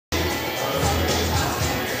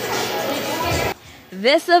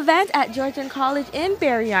This event at Georgian College in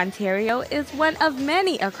Barrie, Ontario is one of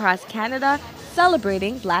many across Canada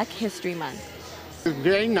celebrating Black History Month. It's a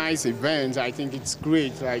very nice event. I think it's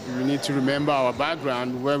great. Like, we need to remember our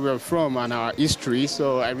background, where we're from, and our history.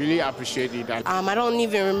 So I really appreciate it. I don't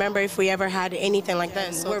even remember if we ever had anything like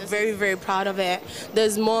this. So we're very, very proud of it.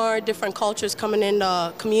 There's more different cultures coming in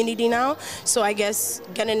the community now. So I guess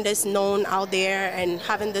getting this known out there and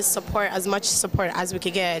having this support, as much support as we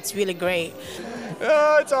could get, it's really great.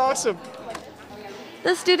 It's awesome.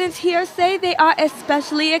 The students here say they are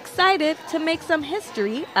especially excited to make some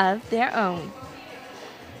history of their own.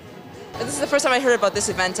 This is the first time I heard about this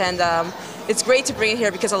event, and it's great to bring it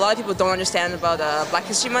here because a lot of people don't understand about Black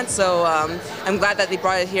History Month, so I'm glad that they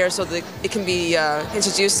brought it here so that it can be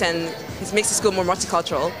introduced and it makes the school more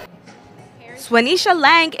multicultural. Swanisha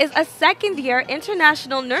Lang is a second-year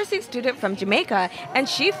international nursing student from Jamaica, and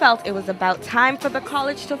she felt it was about time for the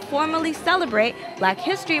college to formally celebrate Black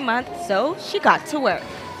History Month, so she got to work.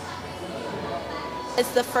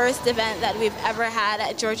 It's the first event that we've ever had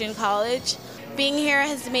at Georgian College. Being here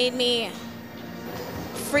has made me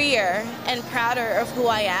freer and prouder of who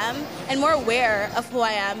I am, and more aware of who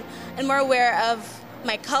I am, and more aware of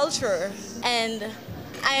my culture, and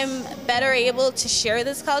I'm better able to share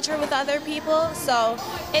this culture with other people, so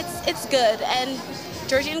it's good. And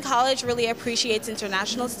Georgian College really appreciates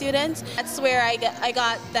international students. That's where I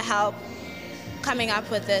got the help coming up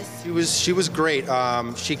with this. She was great.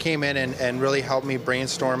 She came in and really helped me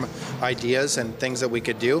brainstorm ideas and things that we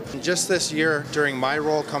could do. Just this year, during my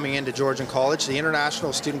role coming into Georgian College, the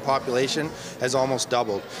international student population has almost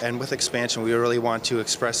doubled. And with expansion, we really want to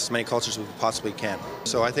express as many cultures as we possibly can.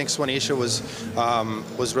 So I think Swanisha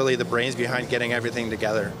was really the brains behind getting everything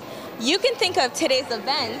together. You can think of today's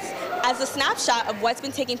events as a snapshot of what's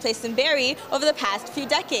been taking place in Barrie over the past few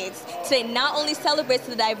decades. Today not only celebrates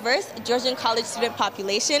the diverse Georgian College student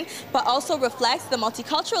population, but also reflects the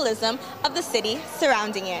multiculturalism of the city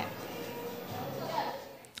surrounding it.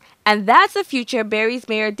 And that's a future Barrie's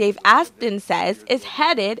Mayor Dave Aspden says is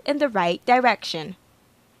headed in the right direction.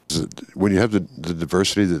 When you have the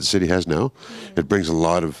diversity that the city has now, it brings a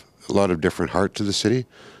lot of different heart to the city.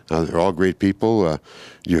 They're all great people.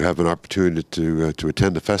 You have an opportunity to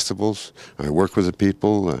attend the festivals, work with the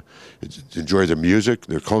people, enjoy their music,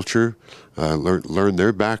 their culture, learn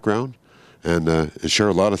their background, and share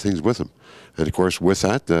a lot of things with them. And of course, with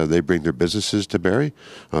that, they bring their businesses to Barrie.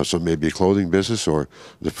 So maybe a clothing business or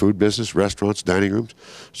the food business, restaurants, dining rooms.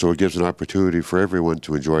 So it gives an opportunity for everyone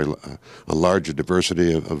to enjoy a larger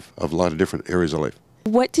diversity of a lot of different areas of life.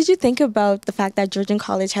 What did you think about the fact that Georgian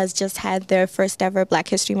College has just had their first ever Black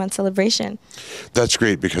History Month celebration? That's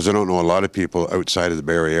great because I don't know a lot of people outside of the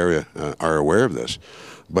Barrie area are aware of this.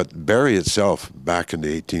 But Barrie itself, back in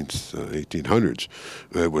the 1800s,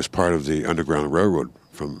 was part of the Underground Railroad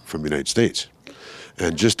from the United States.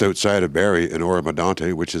 And just outside of Barrie in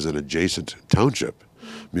Oro-Medonte, which is an adjacent township,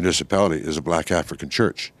 municipality, is a Black African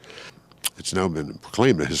church. It's now been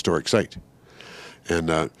proclaimed a historic site.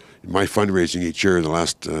 And my fundraising each year in the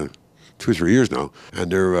last 2 or 3 years now,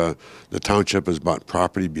 and the township has bought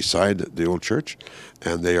property beside the old church,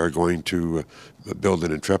 and they are going to build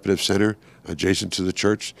an interpretive center adjacent to the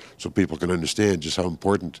church so people can understand just how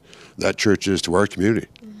important that church is to our community.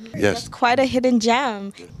 Yes. That's quite a hidden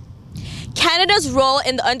gem. Canada's role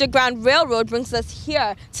in the Underground Railroad brings us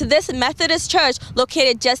here to this Methodist church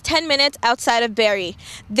located just 10 minutes outside of Barrie.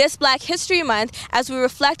 This Black History Month, as we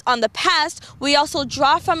reflect on the past, we also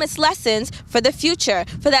draw from its lessons for the future,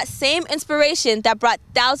 for that same inspiration that brought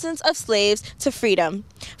thousands of slaves to freedom.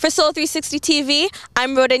 For Soul 360 TV,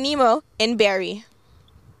 I'm Rhoda Nemo in Barrie.